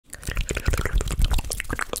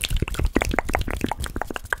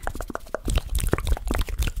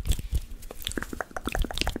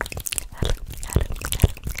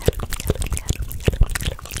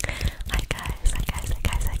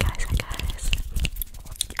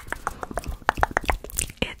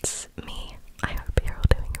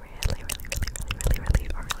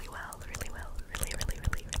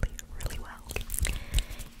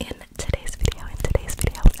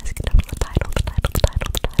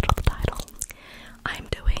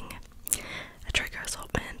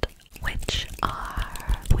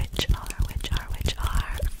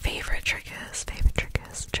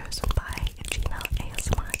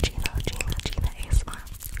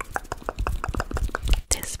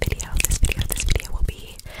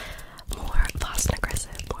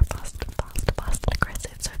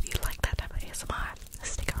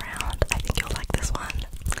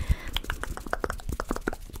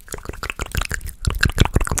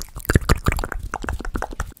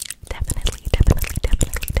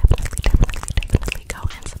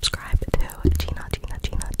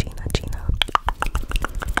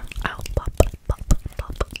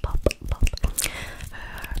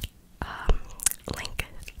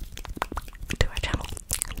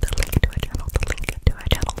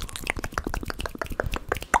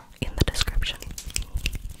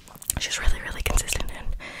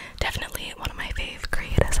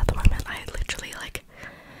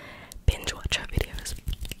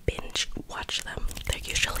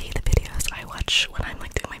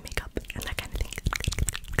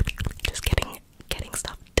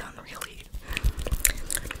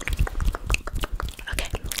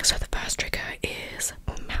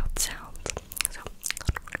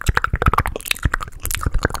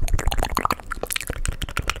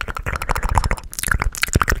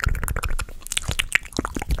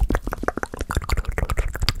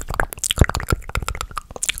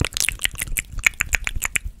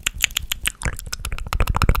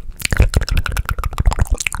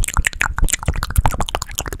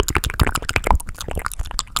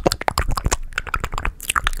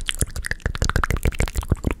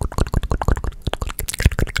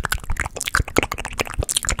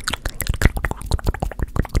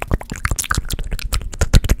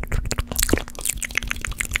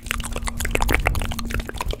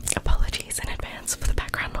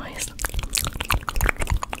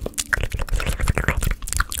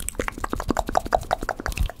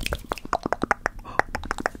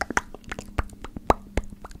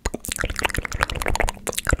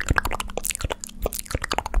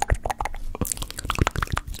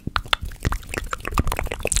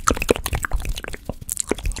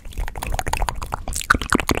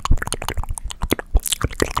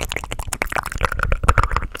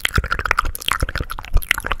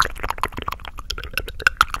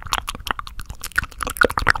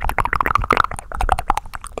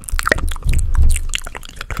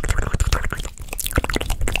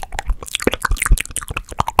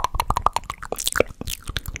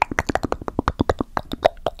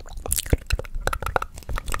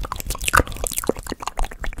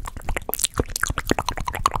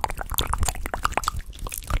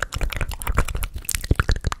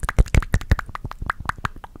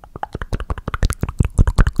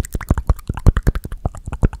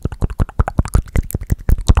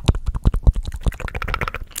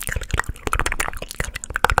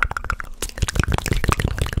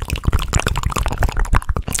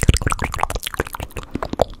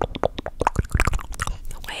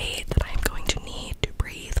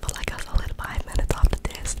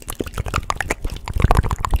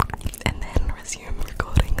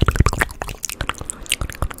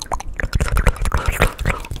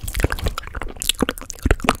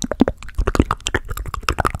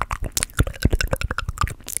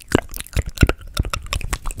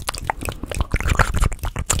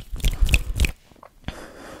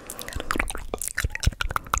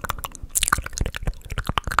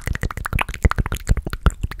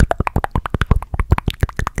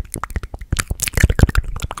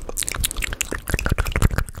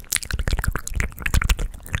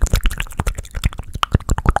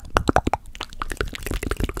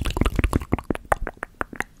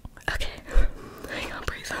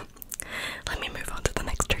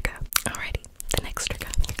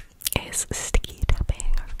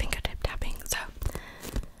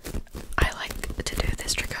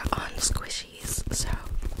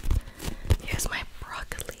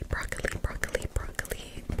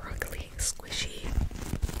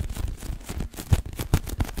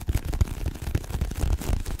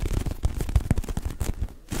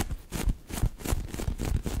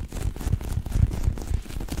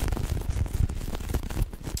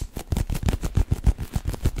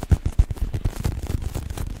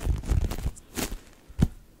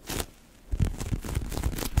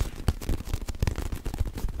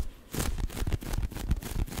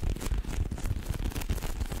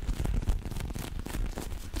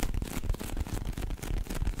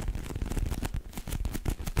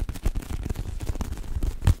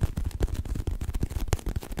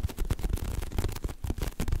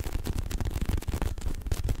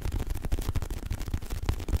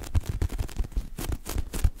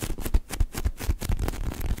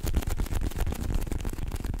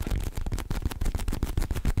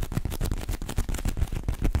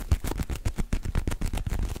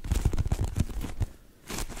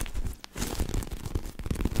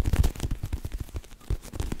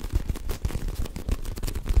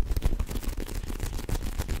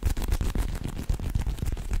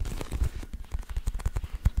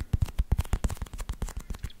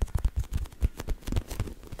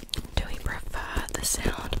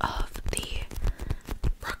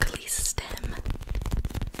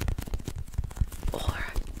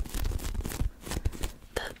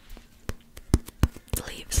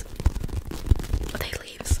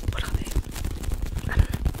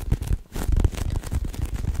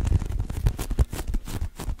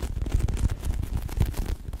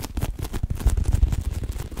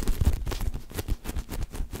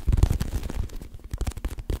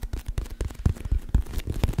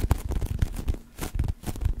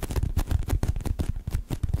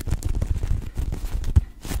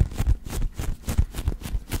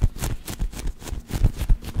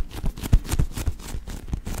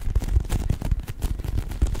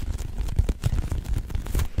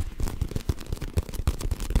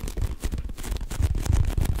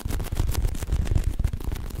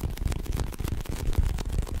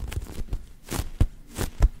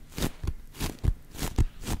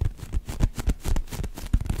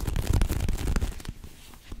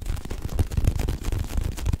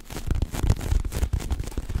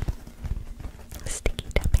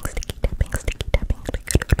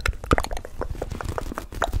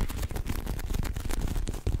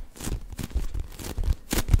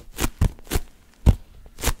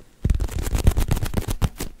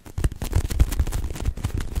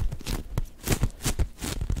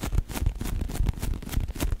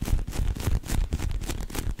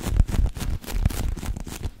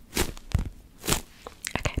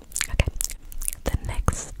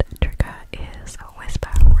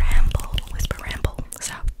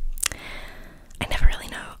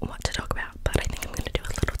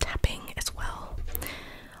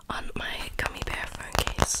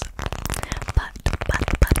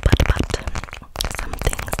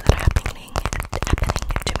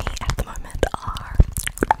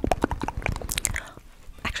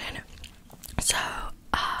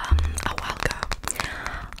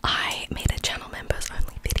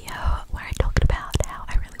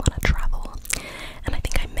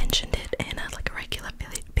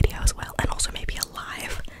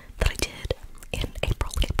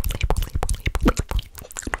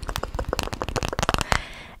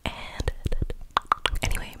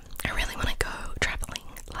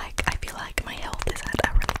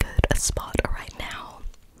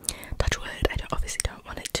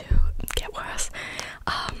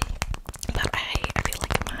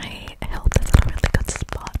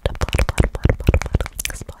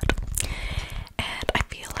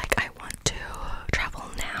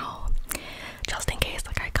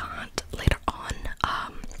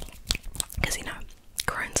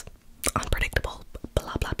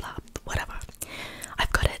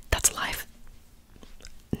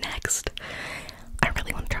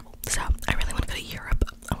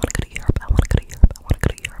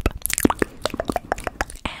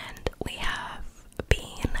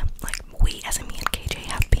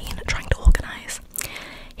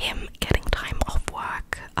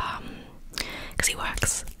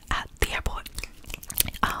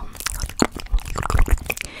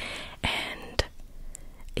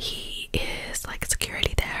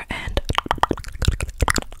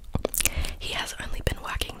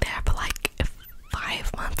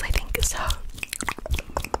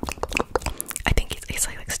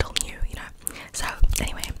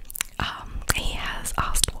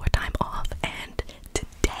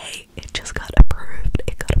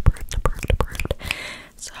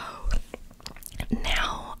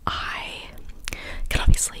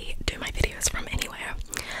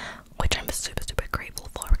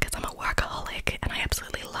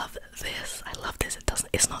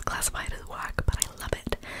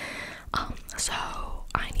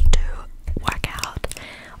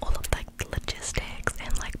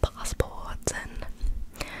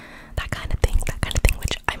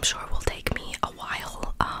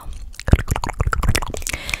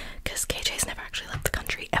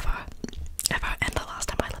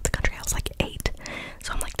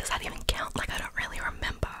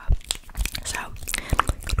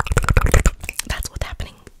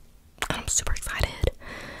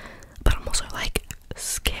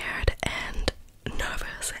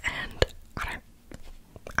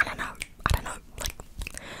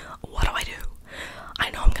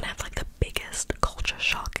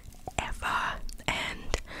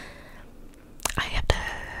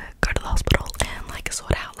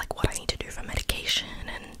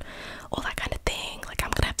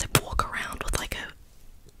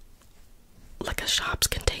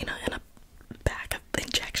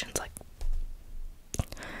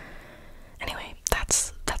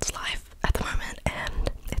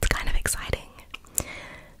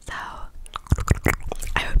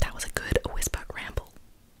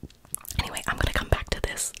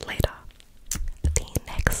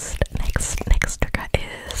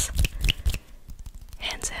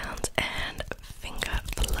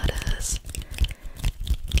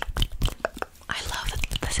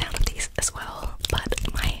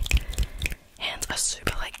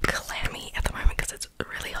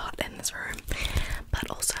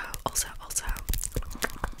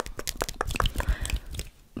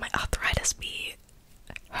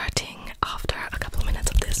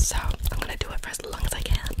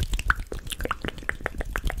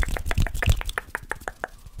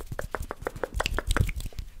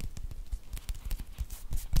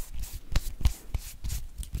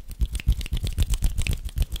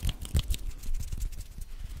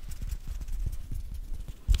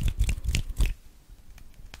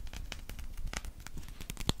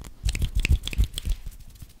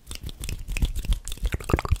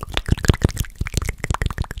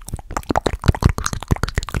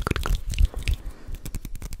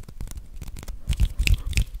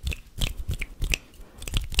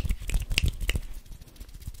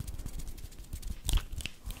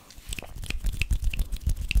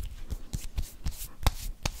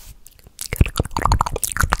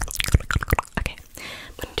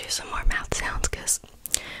some more mouth sounds because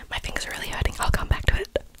my fingers are really hurting. I'll come back to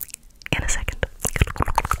it in a second.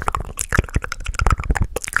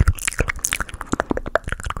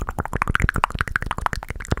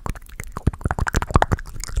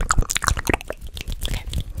 Okay.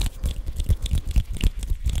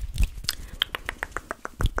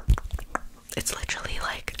 It's literally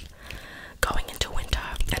like going into winter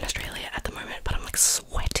in Australia at the moment, but I'm like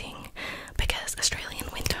sweating because Australian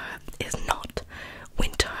winter is not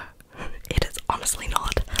winter. It is honestly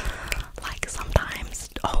not. Like sometimes,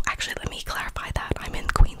 oh, actually, let me clarify that I'm in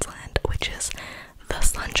Queensland, which is the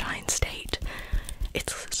sunshine state.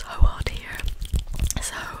 It's so hot here,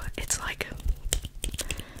 so it's like,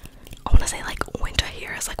 I want to say like winter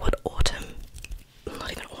here is like what autumn,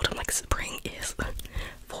 not even autumn, like spring is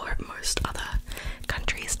for most other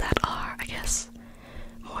countries that are, I guess,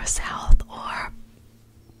 more south or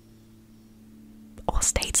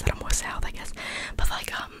states that are more south, I guess, but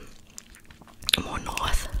like more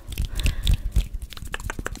north.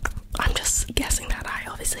 I'm just guessing that. I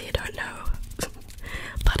obviously don't know.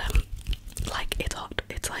 But like it's hot.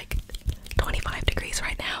 It's like 25 degrees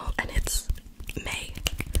right now and it's May.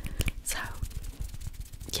 So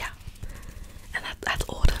yeah. And that's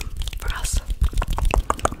autumn for us.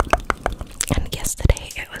 And yesterday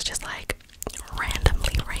it was just like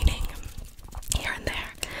randomly raining here and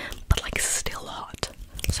there, but like still hot.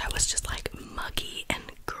 So it was just like muggy and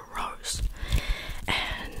gross.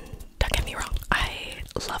 And don't get me wrong, I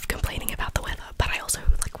love complaining about the weather, but I also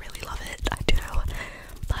like really love it. I do.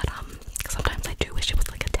 But sometimes I do wish it was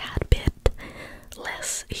like a tad bit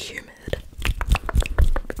less humid.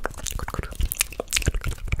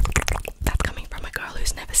 That's coming from a girl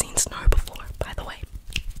who's never seen snow before, by the way.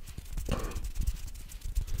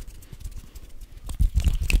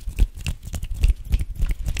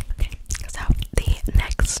 Okay, so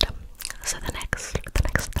the next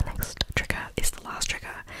trigger is the last trigger,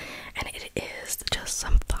 and it is just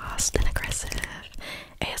some fast and aggressive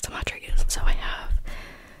ASMR triggers. So I have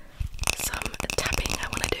some tapping I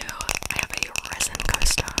want to do. I have a resin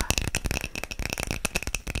coaster.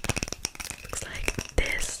 Looks like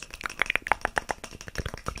this.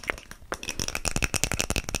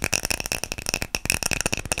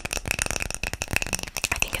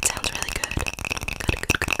 I think it sounds really good.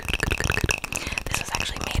 Good. This was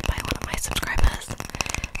actually made by one of my subscribers.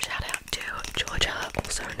 Shout out to Georgia,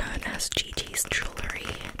 also known as Gigi's Jewelry.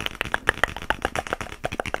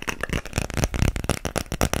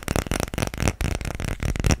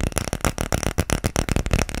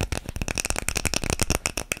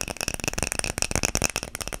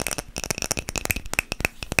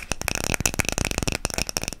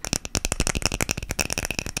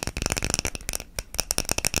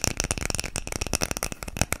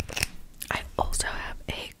 I also have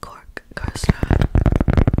a cork coaster.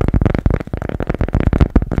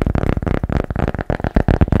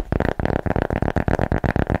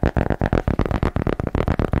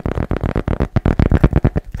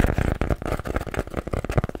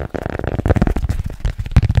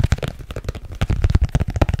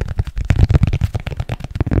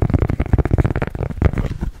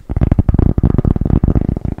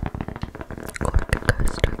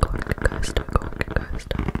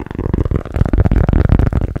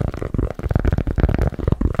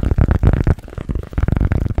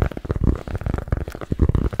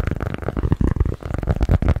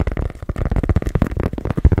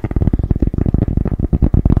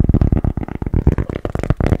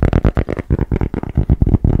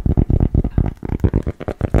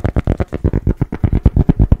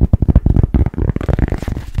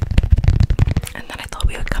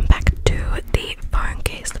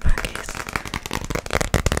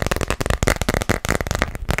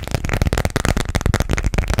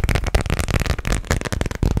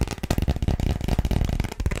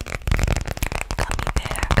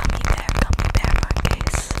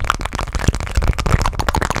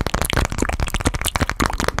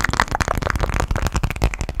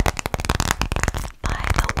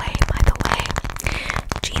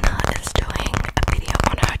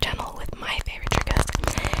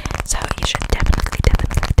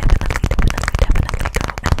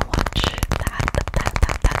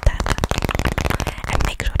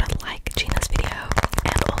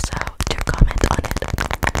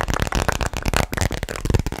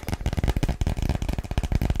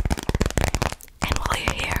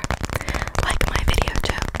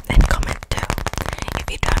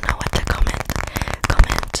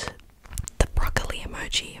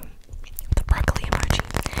 emoji, the broccoli emoji.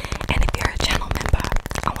 And if you're a channel member,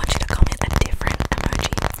 I want you to comment a different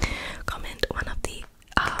emoji. Comment one of the,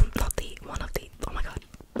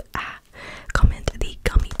 comment the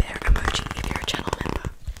gummy bear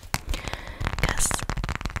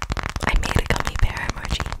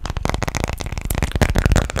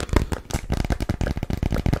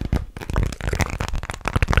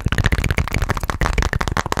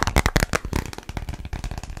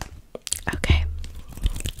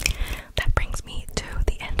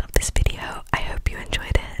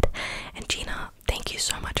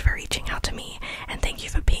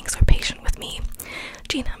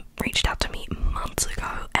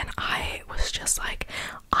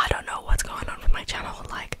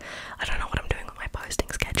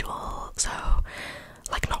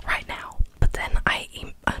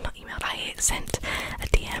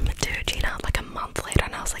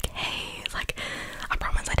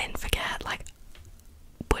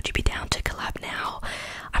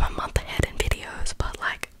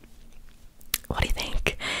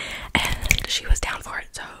she was down for it,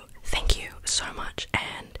 so thank you so much.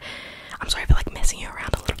 And I'm sorry for like messing you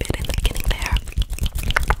around a little bit in the beginning there,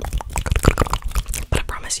 but I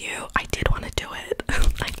promise you I did want to do it.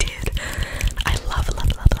 I did. I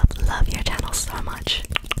love your channel so much.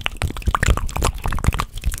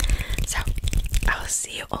 So I will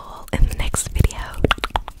see you all in